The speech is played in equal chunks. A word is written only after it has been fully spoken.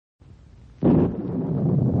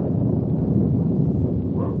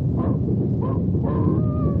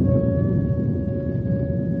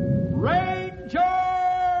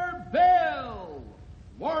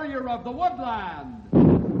of the woodland.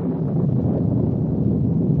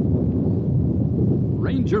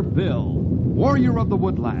 Ranger Bill, warrior of the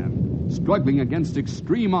woodland, struggling against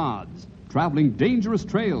extreme odds, traveling dangerous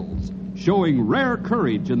trails, showing rare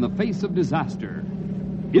courage in the face of disaster.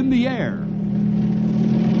 In the air.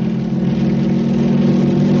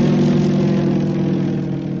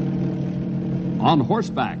 On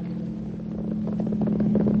horseback.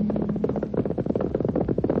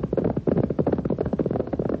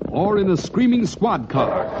 Or in a screaming squad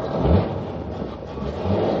car.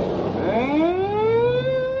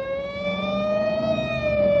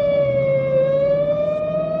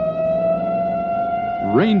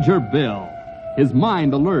 Ranger Bill, his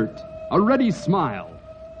mind alert, a ready smile,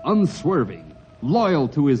 unswerving, loyal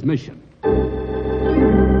to his mission.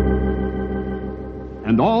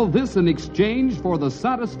 And all this in exchange for the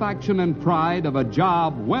satisfaction and pride of a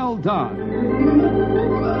job well done.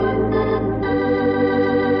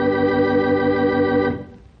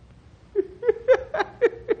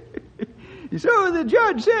 So the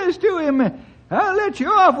judge says to him, I'll let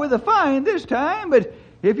you off with a fine this time, but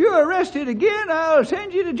if you're arrested again, I'll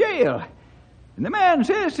send you to jail. And the man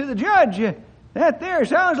says to the judge, that there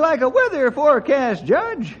sounds like a weather forecast,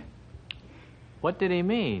 Judge. What did he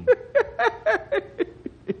mean?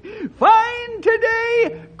 Fine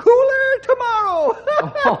today, cooler tomorrow.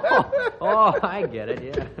 Oh, I get it,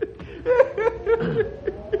 yeah.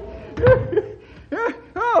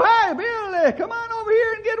 Oh, hi, Bill. Come on over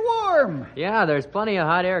here and get warm. Yeah, there's plenty of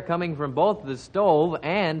hot air coming from both the stove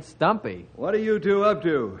and Stumpy. What are you two up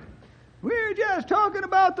to? We're just talking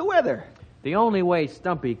about the weather. The only way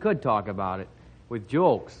Stumpy could talk about it, with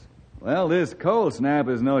jokes. Well, this cold snap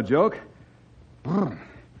is no joke.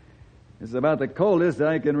 It's about the coldest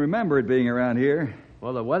I can remember it being around here.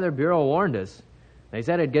 Well, the Weather Bureau warned us. They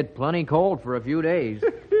said it'd get plenty cold for a few days.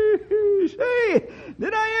 Say,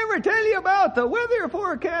 did I ever tell you about the weather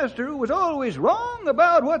forecaster who was always wrong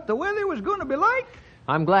about what the weather was going to be like?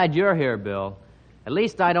 I'm glad you're here, Bill. At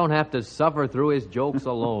least I don't have to suffer through his jokes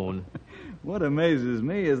alone. What amazes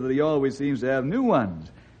me is that he always seems to have new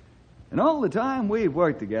ones. And all the time we've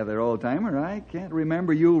worked together, old-timer, I can't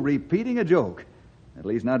remember you repeating a joke. At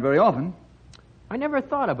least not very often. I never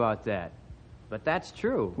thought about that. But that's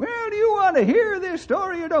true. Well, do you want to hear this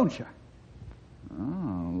story or don't you?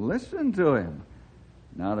 Oh, listen to him.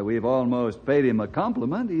 Now that we've almost paid him a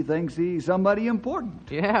compliment, he thinks he's somebody important.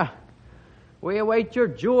 Yeah. We await your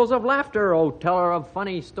jewels of laughter, O teller of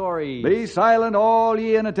funny stories. Be silent, all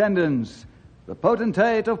ye in attendance. The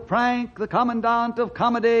potentate of prank, the commandant of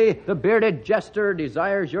comedy. The bearded jester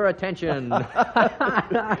desires your attention. Well,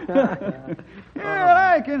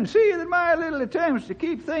 I can see that my little attempts to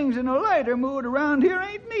keep things in a lighter mood around here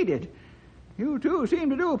ain't needed. You two seem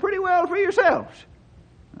to do pretty well for yourselves.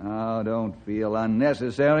 Oh, don't feel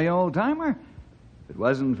unnecessary, old-timer. If it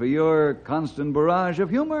wasn't for your constant barrage of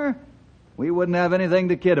humor, we wouldn't have anything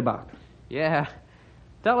to kid about. Yeah.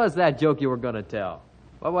 Tell us that joke you were going to tell.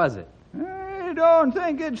 What was it? I don't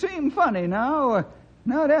think it'd seem funny now.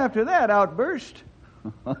 Not after that outburst.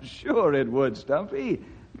 Sure it would, Stumpy.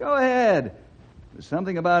 Go ahead. There's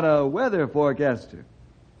something about a weather forecaster.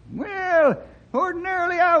 Well,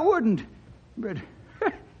 ordinarily I wouldn't. But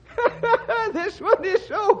this one is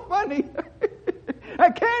so funny. I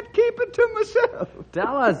can't keep it to myself.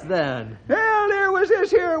 Tell us then. Well, there was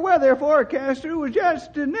this here weather forecaster who was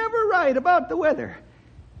just never right about the weather.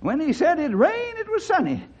 When he said it'd rain, it was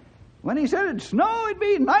sunny. When he said it'd snow, it'd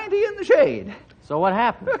be 90 in the shade. So what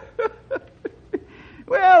happened?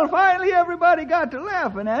 Well, finally everybody got to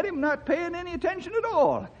laughing at him, not paying any attention at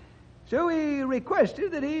all. So he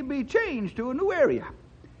requested that he be changed to a new area.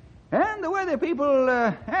 And the weather people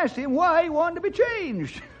asked him why he wanted to be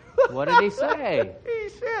changed. What did he say? He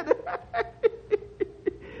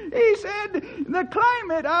said, the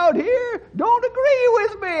climate out here don't agree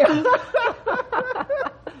with me.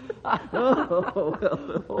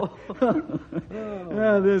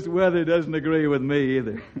 This weather doesn't agree with me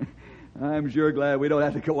either. I'm sure glad we don't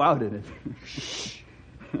have to go out in it. Shh.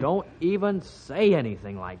 Don't even say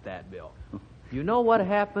anything like that, Bill. You know what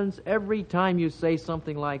happens every time you say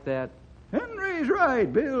something like that? Henry's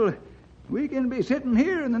right, Bill. We can be sitting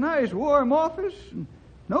here in the nice warm office, and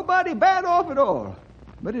nobody bad off at all.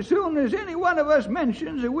 But as soon as any one of us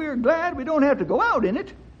mentions that we're glad we don't have to go out in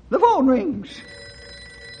it, the phone rings.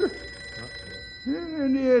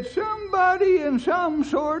 And it's somebody in some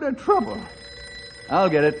sort of trouble. I'll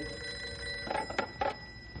get it.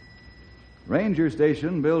 Ranger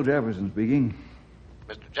Station, Bill Jefferson speaking.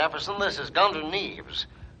 Mr. Jefferson, this is Gunter Neves.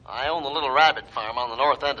 I own the little rabbit farm on the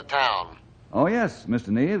north end of town. Oh, yes, Mr.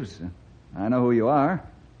 Neves. I know who you are.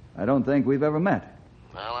 I don't think we've ever met.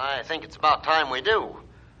 Well, I think it's about time we do.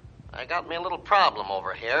 I got me a little problem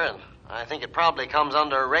over here, and I think it probably comes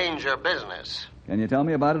under ranger business. Can you tell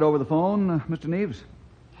me about it over the phone, Mr. Neves?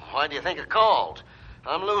 Why do you think I called?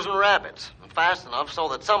 I'm losing rabbits, and fast enough so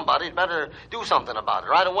that somebody'd better do something about it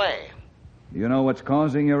right away. Do you know what's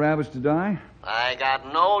causing your rabbits to die? I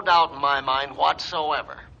got no doubt in my mind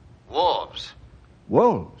whatsoever. Wolves.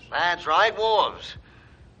 Wolves. That's right, wolves.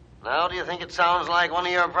 Now, do you think it sounds like one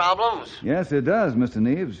of your problems? Yes, it does, Mr.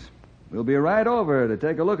 Neves. We'll be right over to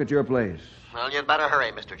take a look at your place. Well, you'd better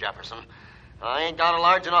hurry, Mr. Jefferson. I ain't got a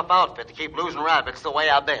large enough outfit to keep losing rabbits the way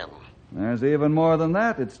I've been. There's even more than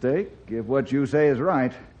that at stake, if what you say is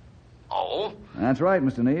right. Oh? That's right,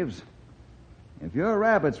 Mr. Neves. If your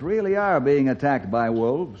rabbits really are being attacked by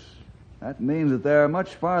wolves, that means that they're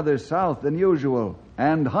much farther south than usual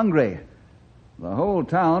and hungry. The whole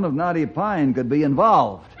town of Knotty Pine could be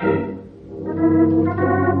involved.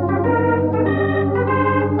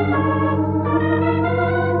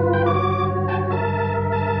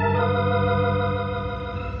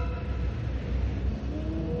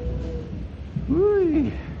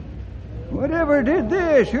 Whee! Whatever did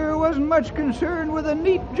this sure wasn't much concerned with a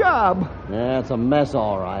neat job. Yeah, it's a mess,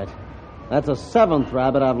 all right. That's the 7th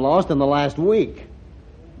rabbit I've lost in the last week.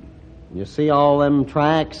 You see all them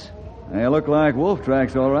tracks? They look like wolf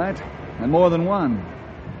tracks, all right. And more than one.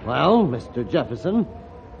 Well, Mr. Jefferson,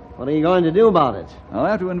 what are you going to do about it? I'll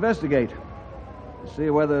have to investigate. To see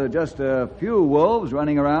whether just a few wolves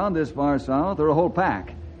running around this far south or a whole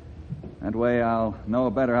pack. That way I'll know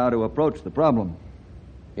better how to approach the problem.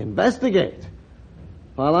 Investigate?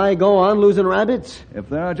 While I go on losing rabbits? If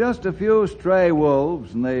there are just a few stray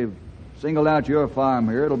wolves and they've singled out your farm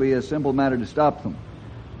here, it'll be a simple matter to stop them.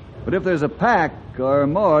 But if there's a pack or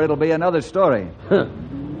more, it'll be another story.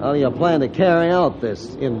 How do you plan to carry out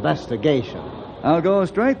this investigation? I'll go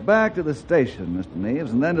straight back to the station, Mr.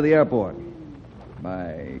 Neves, and then to the airport.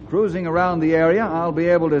 By cruising around the area, I'll be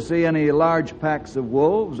able to see any large packs of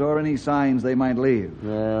wolves or any signs they might leave.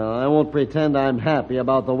 Well, I won't pretend I'm happy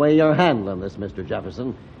about the way you're handling this, Mr.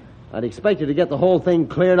 Jefferson. I'd expect you to get the whole thing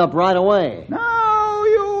cleared up right away. Now,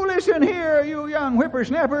 you listen here, you young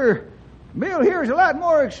whippersnapper. Bill here's a lot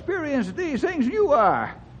more experienced at these things than you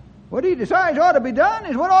are. What he decides ought to be done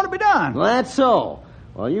is what ought to be done. That's so.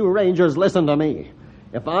 Well, you rangers, listen to me.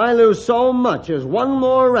 If I lose so much as one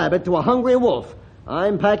more rabbit to a hungry wolf,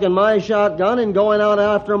 I'm packing my shotgun and going out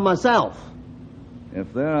after 'em myself.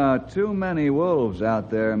 If there are too many wolves out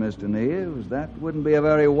there, Mr. Neves, that wouldn't be a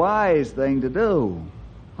very wise thing to do.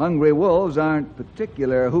 Hungry wolves aren't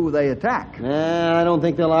particular who they attack. I don't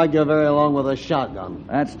think they'll argue very long with a shotgun.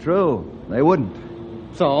 That's true. They wouldn't.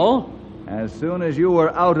 So? As soon as you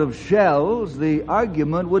were out of shells, the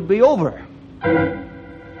argument would be over.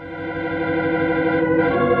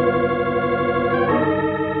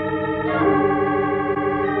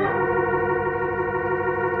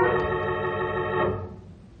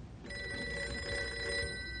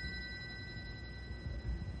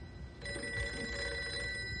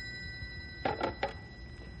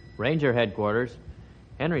 Ranger headquarters.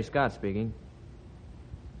 Henry Scott speaking.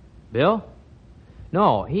 Bill?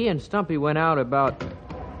 No, he and Stumpy went out about...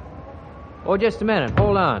 Oh, just a minute.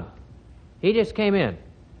 Hold on. He just came in.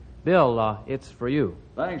 Bill, it's for you.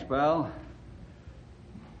 Thanks, pal.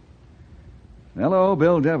 Hello,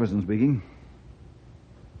 Bill Jefferson speaking.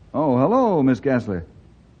 Oh, hello, Miss Gessler.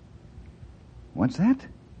 What's that?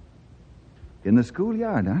 In the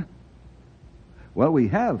schoolyard, huh? Well, we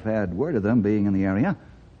have had word of them being in the area.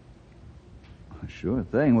 Sure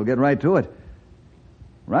thing. We'll get right to it.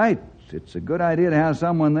 Right. It's a good idea to have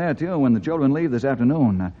someone there, too, when the children leave this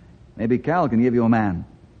afternoon. Maybe Cal can give you a man.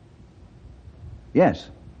 Yes.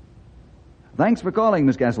 Thanks for calling,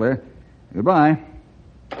 Miss Gessler. Goodbye.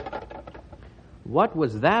 What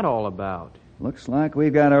was that all about? Looks like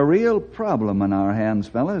we've got a real problem on our hands,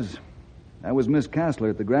 fellas. That was Miss Castler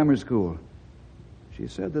at the grammar school. She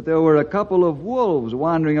said that there were a couple of wolves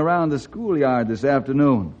wandering around the schoolyard this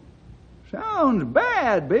afternoon. Sounds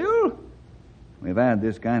bad, Bill. We've had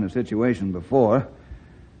this kind of situation before.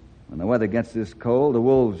 When the weather gets this cold, the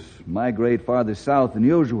wolves migrate farther south than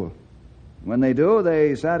usual. When they do,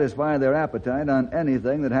 they satisfy their appetite on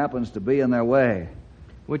anything that happens to be in their way.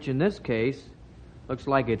 Which in this case, looks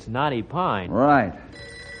like it's Knotty Pine. Right.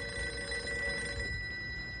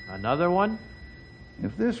 Another one?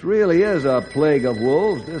 If this really is a plague of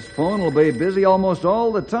wolves, this phone will be busy almost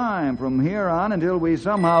all the time from here on until we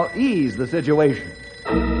somehow ease the situation.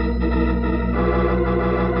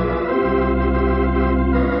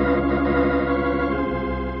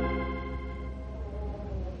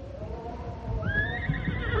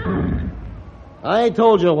 I I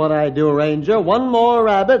told you what I'd do, Ranger. One more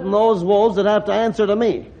rabbit and those wolves would have to answer to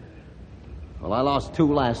me. Well, I lost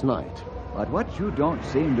 2 last night. But what you don't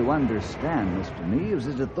seem to understand, Mr. Neves,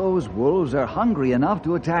 is that those wolves are hungry enough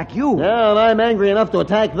to attack you. Yeah, and I'm angry enough to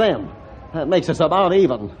attack them. That makes us about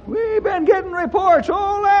even. We've been getting reports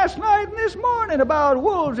all last night and this morning about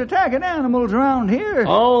wolves attacking animals around here.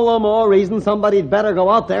 All the more reason somebody'd better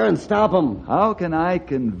go out there and stop them. How can I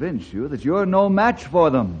convince you that you're no match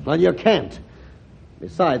for them? Well, you can't.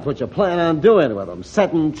 Besides, what you plan on doing with them?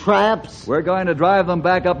 Setting traps? We're going to drive them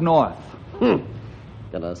back up north.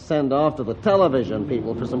 Gonna send off to the television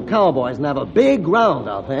people for some cowboys and have a big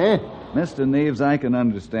roundup, eh? Mr. Neves, I can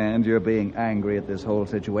understand you're being angry at this whole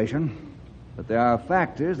situation. But there are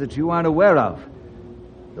factors that you aren't aware of.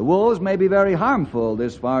 The wolves may be very harmful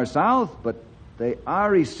this far south, but they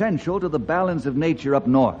are essential to the balance of nature up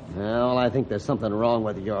north. Well, I think there's something wrong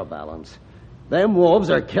with your balance. Them wolves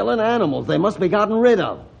are killing animals. They must be gotten rid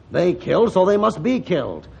of. They killed, so they must be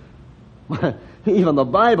killed. Even the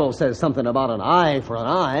Bible says something about an eye for an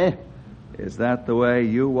eye. Is that the way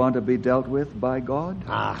you want to be dealt with by God?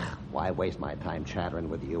 Why waste my time chattering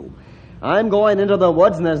with you? I'm going into the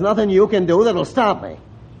woods, and there's nothing you can do that'll stop me.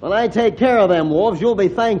 When I take care of them wolves, you'll be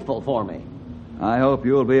thankful for me. I hope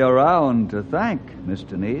you'll be around to thank,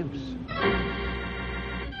 Mr. Neves.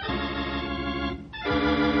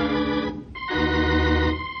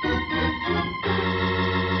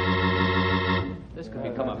 This could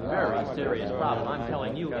become a very serious problem. I'm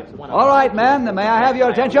telling you, it's one of All right, men, may I have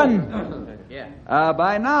your attention? Yeah.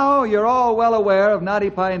 By now, you're all well aware of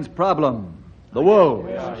Knotty Pine's problem, the wolves.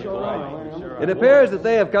 It appears that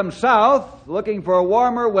they have come south looking for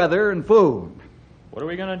warmer weather and food. What are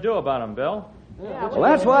we going to do about them, Bill? Well,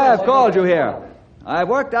 that's why I've called you here. I've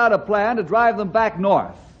worked out a plan to drive them back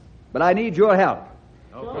north, but I need your help.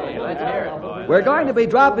 Okay, let's hear it, boys. We're going to be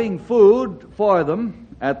dropping food for them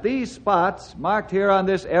at these spots marked here on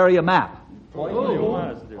this area map. What do you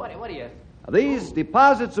want us to do? What do you... These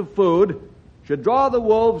deposits of food should draw the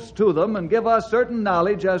wolves to them and give us certain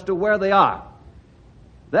knowledge as to where they are.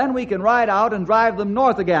 Then we can ride out and drive them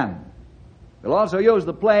north again. We'll also use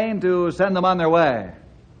the plane to send them on their way.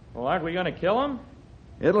 Well, aren't we going to kill them?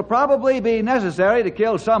 It'll probably be necessary to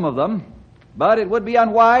kill some of them, but it would be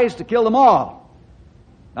unwise to kill them all.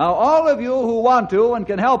 Now, all of you who want to and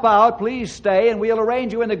can help out, please stay, and we'll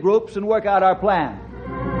arrange you into groups and work out our plan.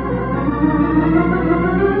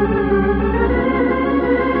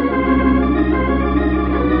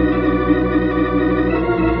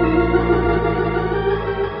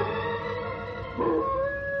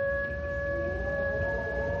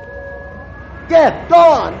 Go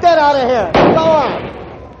on, get out of here. Go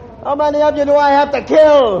on. How many of you do I have to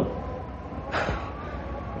kill?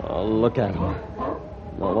 Oh, look at them.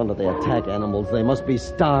 No wonder they attack animals. They must be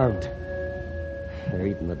starved. They're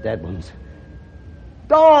eating the dead ones.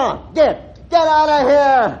 Go on, get out of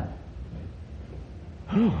here.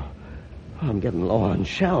 Oh, I'm getting low on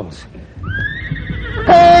shells.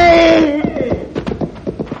 Hey!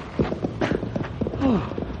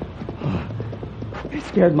 It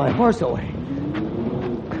scared my horse away.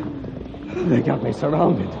 They got me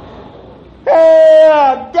surrounded.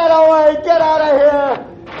 Hey! Get away! Get out of here!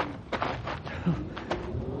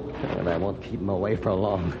 And I won't keep them away for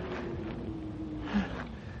long.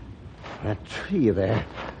 That tree there.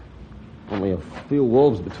 Only a few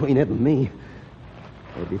wolves between it and me.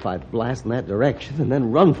 Maybe if I blast in that direction and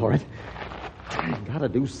then run for it. I gotta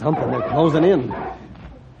do something. They're closing in.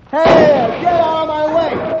 Hey! Get out of my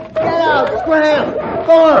way! Get out! Scram!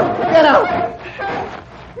 Go on! Get out!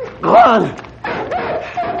 Go on!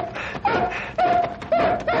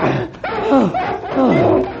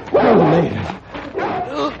 Oh, made it.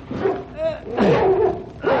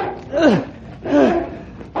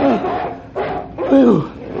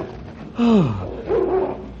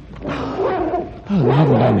 Now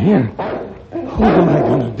that I'm here, what am I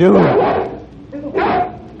going to do?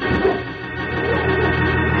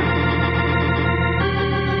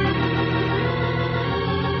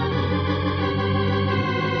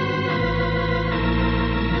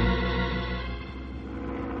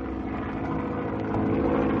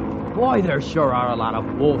 Boy, there sure are a lot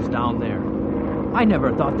of wolves down there. I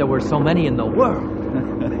never thought there were so many in the world.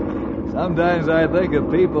 Sometimes I think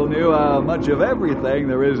if people knew how much of everything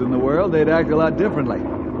there is in the world, they'd act a lot differently.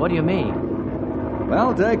 What do you mean?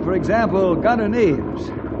 Well, take, for example, Gunner Neves.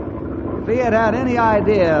 If he had had any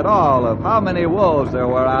idea at all of how many wolves there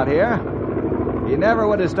were out here, he never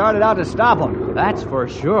would have started out to stop them. That's for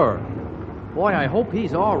sure. Boy, I hope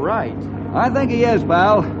he's all right. I think he is,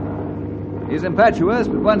 pal. He's impetuous,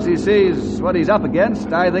 but once he sees what he's up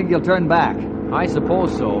against, I think he'll turn back. I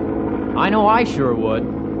suppose so. I know I sure would.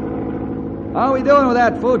 How are we doing with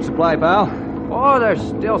that food supply, pal? Oh, there's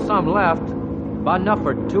still some left. About enough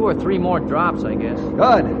for 2 or 3 more drops, I guess.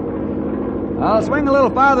 Good. I'll swing a little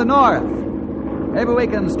farther north. Maybe we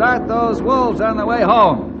can start those wolves on their way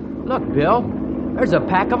home. Look, Bill. There's a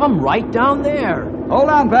pack of them right down there. Hold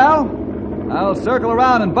on, pal. I'll circle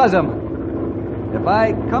around and buzz them. If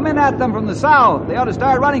I come in at them from the south, they ought to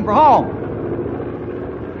start running for home.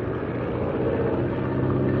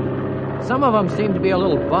 Some of them seem to be a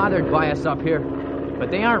little bothered by us up here,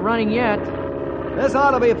 but they aren't running yet. This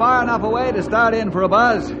ought to be far enough away to start in for a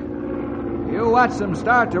buzz. You watch them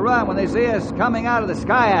start to run when they see us coming out of the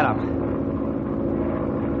sky at them.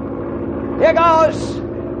 Here goes!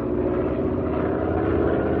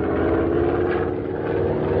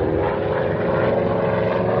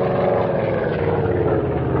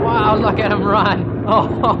 Wow, look at them run.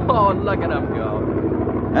 Oh, look at them go.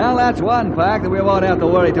 Well, that's one fact that we won't have to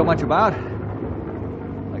worry too much about.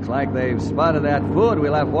 Looks like they've spotted that food we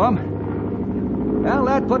left for them. Well,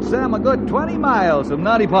 that puts them a good 20 miles from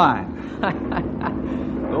Nutty Pine.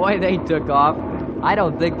 The way they took off, I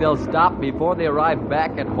don't think they'll stop before they arrive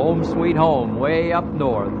back at home sweet home, way up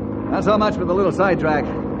north. Not so much for the little sidetrack.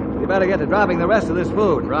 We better get to dropping the rest of this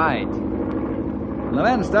food. Right. When the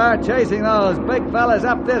men start chasing those big fellas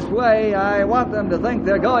up this way, I want them to think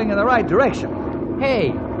they're going in the right direction.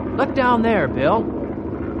 Hey, look down there, Bill.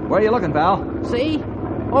 Where are you looking, pal? See?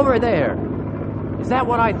 Over there. Is that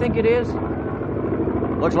what I think it is?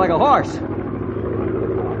 Looks like a horse.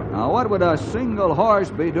 Now, what would a single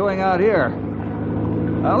horse be doing out here?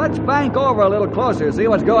 Now, let's bank over a little closer, see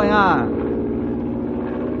what's going on.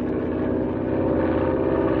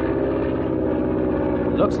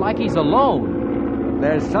 Looks like he's alone.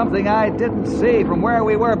 There's something I didn't see from where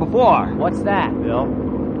we were before. What's that, Bill?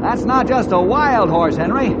 That's not just a wild horse,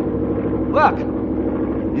 Henry. Look,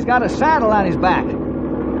 he's got a saddle on his back.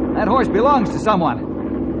 That horse belongs to someone.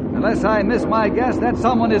 Unless I miss my guess, that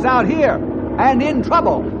someone is out here and in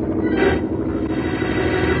trouble.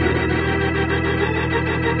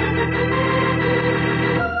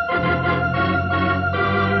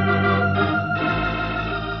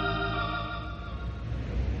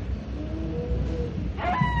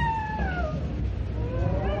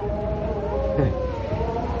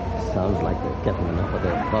 Sounds like they're getting enough of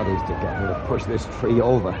their bodies together to push this tree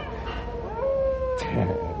over.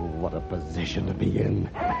 What a position to be in.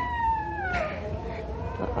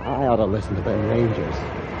 I ought to listen to them rangers,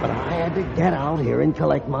 but I had to get out here and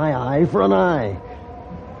collect my eye for an eye.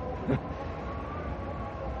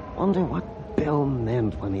 Wonder what Bill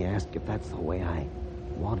meant when he asked if that's the way I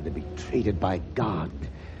wanted to be treated by God.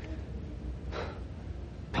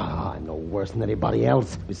 Oh, I'm no worse than anybody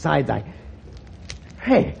else. Besides,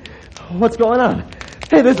 Hey, what's going on?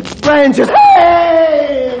 Hey, there's branches.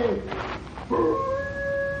 Hey!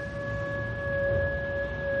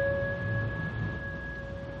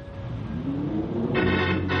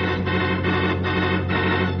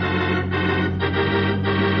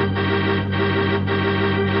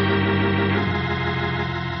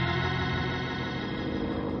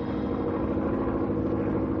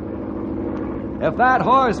 If that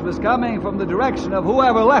horse was coming from the direction of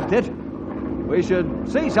whoever left it, we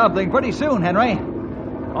should see something pretty soon, Henry.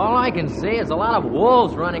 All I can see is a lot of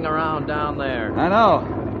wolves running around down there. I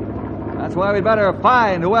know. That's why we'd better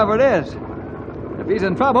find whoever it is. If he's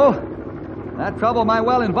in trouble, that trouble might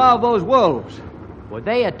well involve those wolves. Would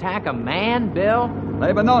they attack a man, Bill?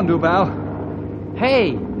 They've been known to, pal.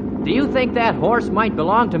 Hey, do you think that horse might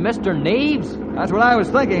belong to Mr. Neves? That's what I was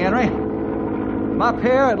thinking, Henry. From up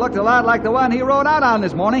here, it looked a lot like the one he rode out on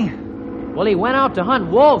this morning. Well, he went out to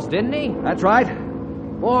hunt wolves, didn't he? That's right.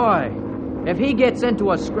 Boy, if he gets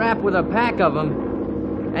into a scrap with a pack of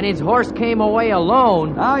them, and his horse came away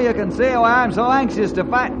alone... Now you can see why I'm so anxious to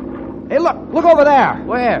find... Hey, look over there.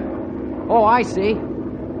 Where? Oh, I see.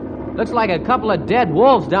 Looks like a couple of dead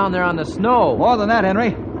wolves down there on the snow. More than that,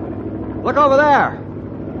 Henry. Look over there.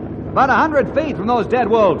 About 100 feet from those dead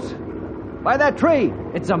wolves. By that tree.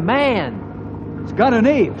 It's a man. It's Gunner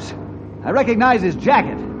Neves. I recognize his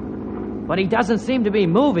jacket. But he doesn't seem to be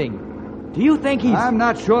moving. Do you think he's... I'm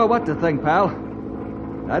not sure what to think, pal.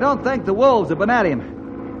 I don't think the wolves have been at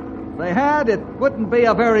him. If they had, it wouldn't be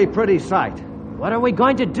a very pretty sight. What are we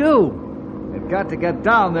going to do? We've got to get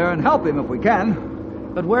down there and help him if we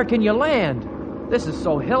can. But where can you land? This is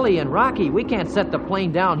so hilly and rocky, we can't set the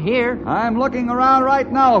plane down here. I'm looking around right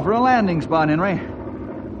now for a landing spot, Henry.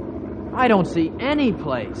 I don't see any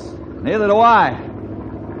place. Neither do I.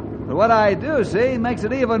 But what I do see makes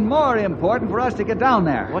it even more important for us to get down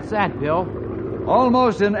there. What's that, Bill?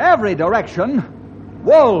 Almost in every direction,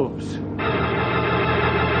 wolves.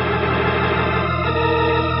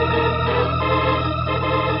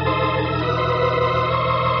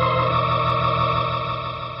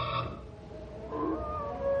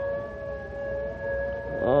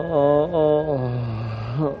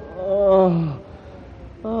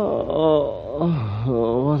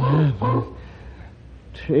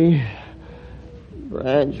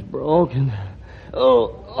 branch broke and...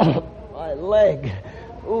 Oh, my leg.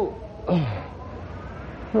 Oh.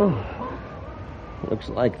 Looks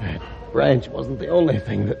like that branch wasn't the only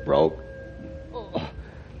thing that broke.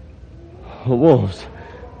 The wolves.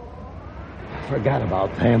 Forgot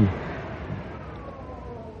about them.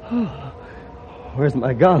 Where's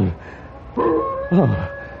my gun? Oh,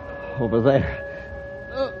 over there.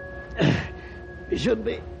 You should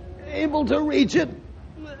be able to reach it.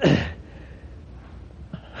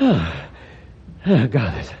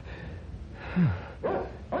 Got it.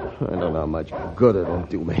 I don't know how much good it'll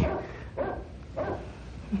do me.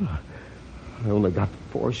 I only got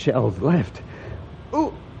 4 shells left.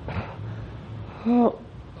 Ooh.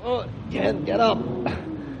 Oh, can't get up.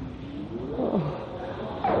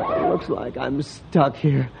 Oh, looks like I'm stuck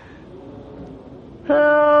here.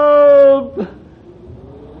 Help!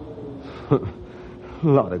 A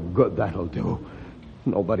lot of good that'll do.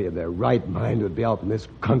 Nobody in their right mind would be out in this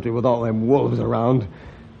country with all them wolves around.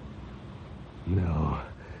 No,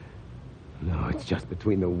 it's just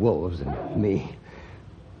between the wolves and me.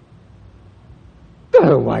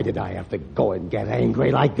 Why did I have to go and get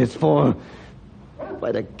angry like this for? If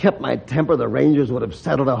I'd have kept my temper, the Rangers would have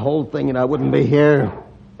settled the whole thing and I wouldn't be here.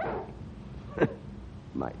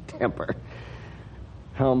 My temper.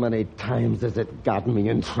 How many times has it gotten me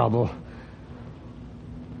in trouble?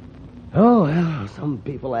 Oh, well, some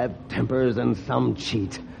people have tempers and some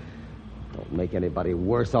cheat. Don't make anybody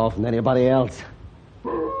worse off than anybody else.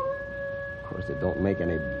 Of course, it don't make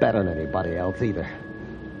any better than anybody else either.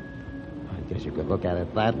 I guess you could look at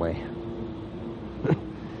it that way.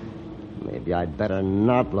 Maybe I'd better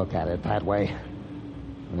not look at it that way.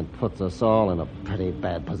 It puts us all in a pretty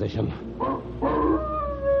bad position.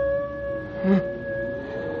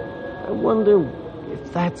 I wonder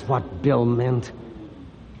if that's what Bill meant.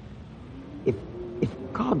 If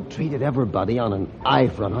God treated everybody on an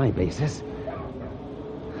eye-for-an-eye basis,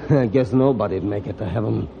 I guess nobody'd make it to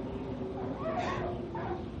heaven.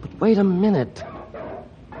 But wait a minute.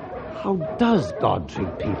 How does God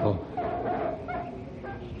treat people?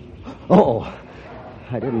 Oh,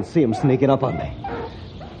 I didn't see him sneaking up on me.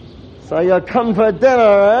 So you're come for dinner,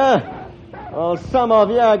 eh? Well, some of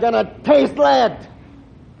you are gonna taste lead.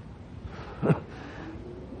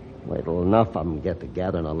 Wait till enough of them get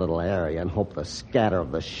together in a little area and hope the scatter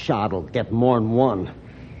of the shot will get more than one.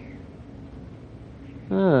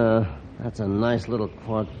 That's a nice little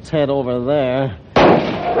quartet over there.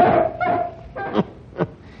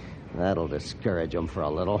 That'll discourage them for a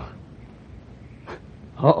little.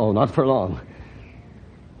 Uh-oh, not for long.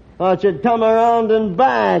 Thought you'd come around and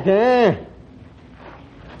back, eh?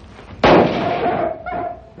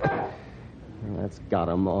 That's got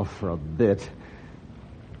him off for a bit.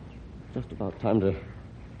 Just about time to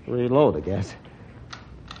reload, I guess.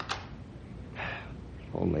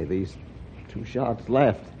 Only these 2 shots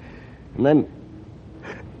left. And then...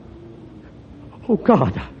 Oh,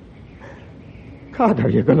 God. God, are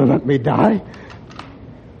you going to let me die?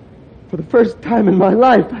 For the first time in my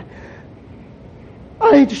life, I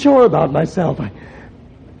ain't sure about myself.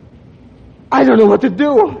 I don't know what to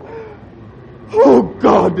do. Oh,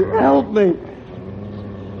 God, help me.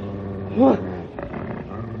 What?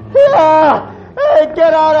 Ah! Hey,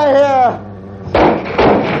 get out of here!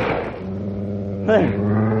 There,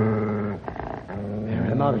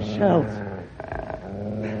 I'm out of shells.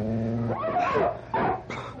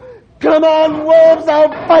 Come on, wolves,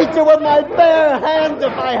 I'll fight you with my bare hands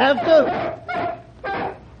if I have to.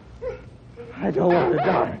 I don't want to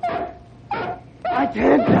die. I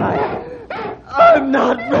can't die. I'm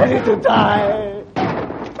not ready to die.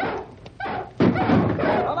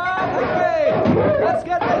 Come on, Henry! Let's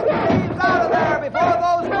get Mr. Reeves out of there before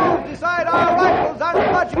those wolves decide our rifles aren't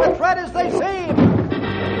as much of a threat as they seem.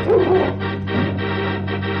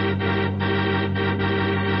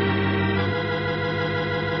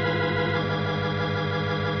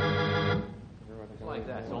 Like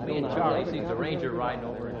that. So me and Charlie sees a ranger riding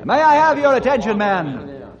over. May I have your attention,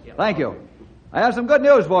 men? Thank you. I have some good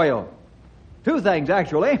news for you. 2 things,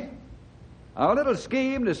 actually. Our little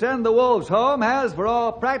scheme to send the wolves home has, for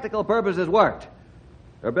all practical purposes, worked.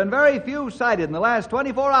 There have been very few sighted in the last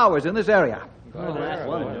 24 hours in this area.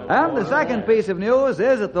 And the second piece of news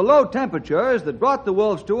is that the low temperatures that brought the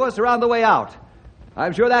wolves to us are on the way out.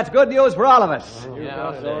 I'm sure that's good news for all of us.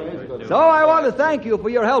 So I want to thank you for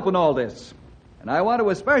your help in all this. And I want to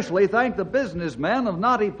especially thank the businessmen of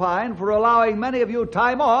Knotty Pine for allowing many of you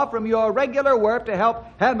time off from your regular work to help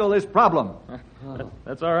handle this problem.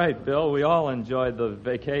 That's all right, Bill. We all enjoyed the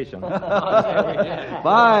vacation.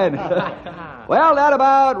 Fine. Well, that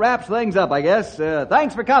about wraps things up, I guess.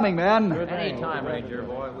 Thanks for coming, man. Anytime, Ranger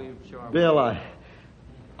boy. We sure. Bill,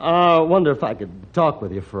 I wonder if I could talk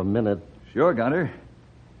with you for a minute. Sure, Gunter.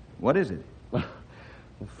 What is it?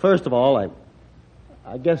 First of all,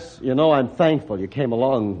 I guess you know I'm thankful you came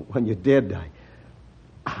along when you did.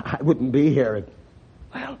 I wouldn't be here.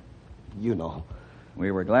 Well, you know. We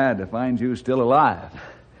were glad to find you still alive.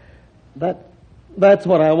 That's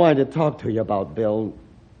what I wanted to talk to you about, Bill.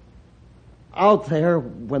 Out there,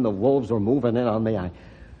 when the wolves were moving in on me, I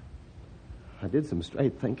did some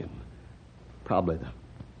straight thinking. Probably the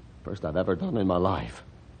first I've ever done in my life.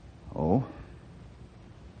 Oh?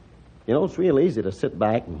 You know, it's real easy to sit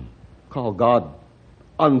back and call God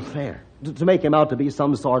unfair, to make him out to be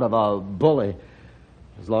some sort of a bully,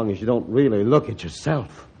 as long as you don't really look at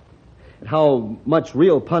yourself, and how much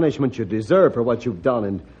real punishment you deserve for what you've done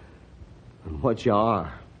and what you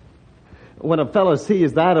are. When a fellow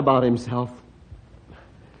sees that about himself,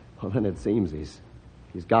 well, then it seems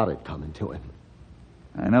he's got it coming to him.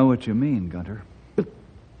 I know what you mean, Gunter.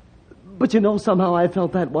 But you know, somehow I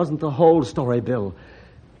felt that wasn't the whole story, Bill.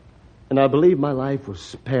 And I believe my life was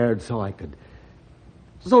spared so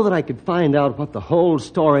that I could find out what the whole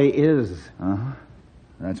story is. Uh-huh.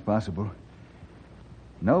 That's possible.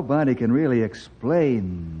 Nobody can really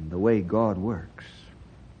explain the way God works.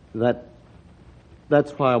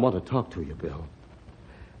 That's why I want to talk to you, Bill.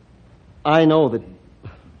 I know that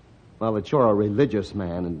you're a religious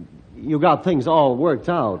man and you got things all worked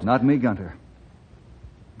out. Not me, Gunter.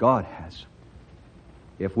 God has.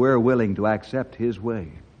 If we're willing to accept his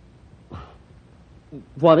way.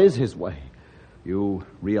 What is his way? You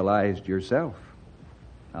realized yourself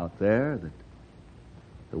out there that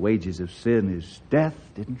the wages of sin is death,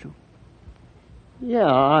 didn't you?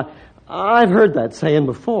 Yeah, I've heard that saying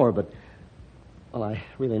before, but, well, I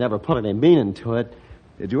really never put any meaning to it.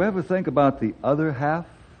 Did you ever think about the other half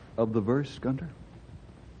of the verse, Gunter?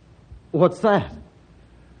 What's that?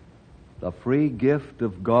 The free gift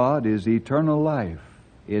of God is eternal life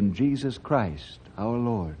in Jesus Christ, our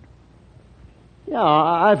Lord. Yeah,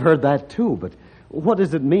 I've heard that too, but what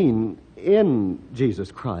does it mean, in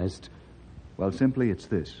Jesus Christ? Well, simply it's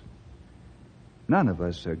this. None of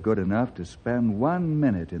us are good enough to spend 1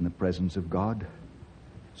 minute in the presence of God.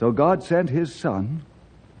 So God sent his Son,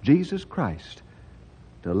 Jesus Christ,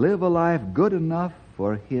 to live a life good enough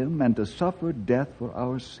for him and to suffer death for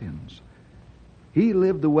our sins. He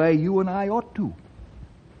lived the way you and I ought to,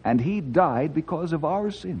 and he died because of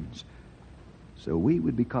our sins, so we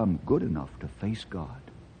would become good enough to face God.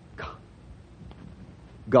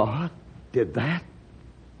 God did that?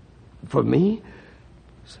 For me?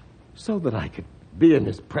 So that I could be in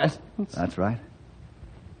his presence? That's right.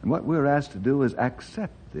 And what we're asked to do is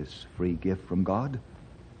accept this free gift from God,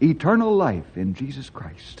 eternal life in Jesus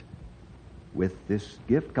Christ. With this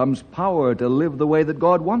gift comes power to live the way that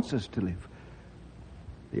God wants us to live.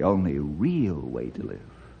 The only real way to live.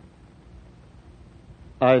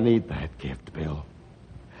 I need that gift, Bill.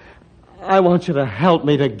 I want you to help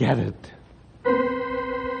me to get it.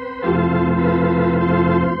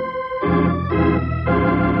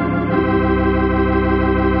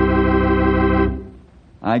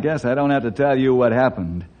 I guess I don't have to tell you what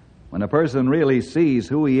happened. When a person really sees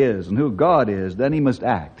who he is and who God is, then he must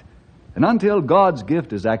act. And until God's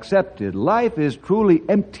gift is accepted, life is truly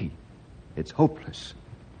empty. It's hopeless.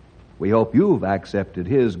 We hope you've accepted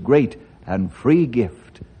his great and free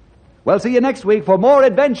gift. Well, see you next week for more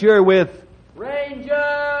adventure with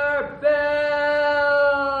Ranger Bill!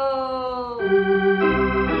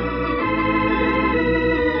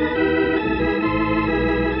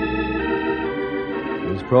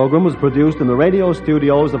 This program was produced in the radio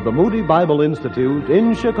studios of the Moody Bible Institute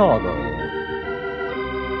in Chicago.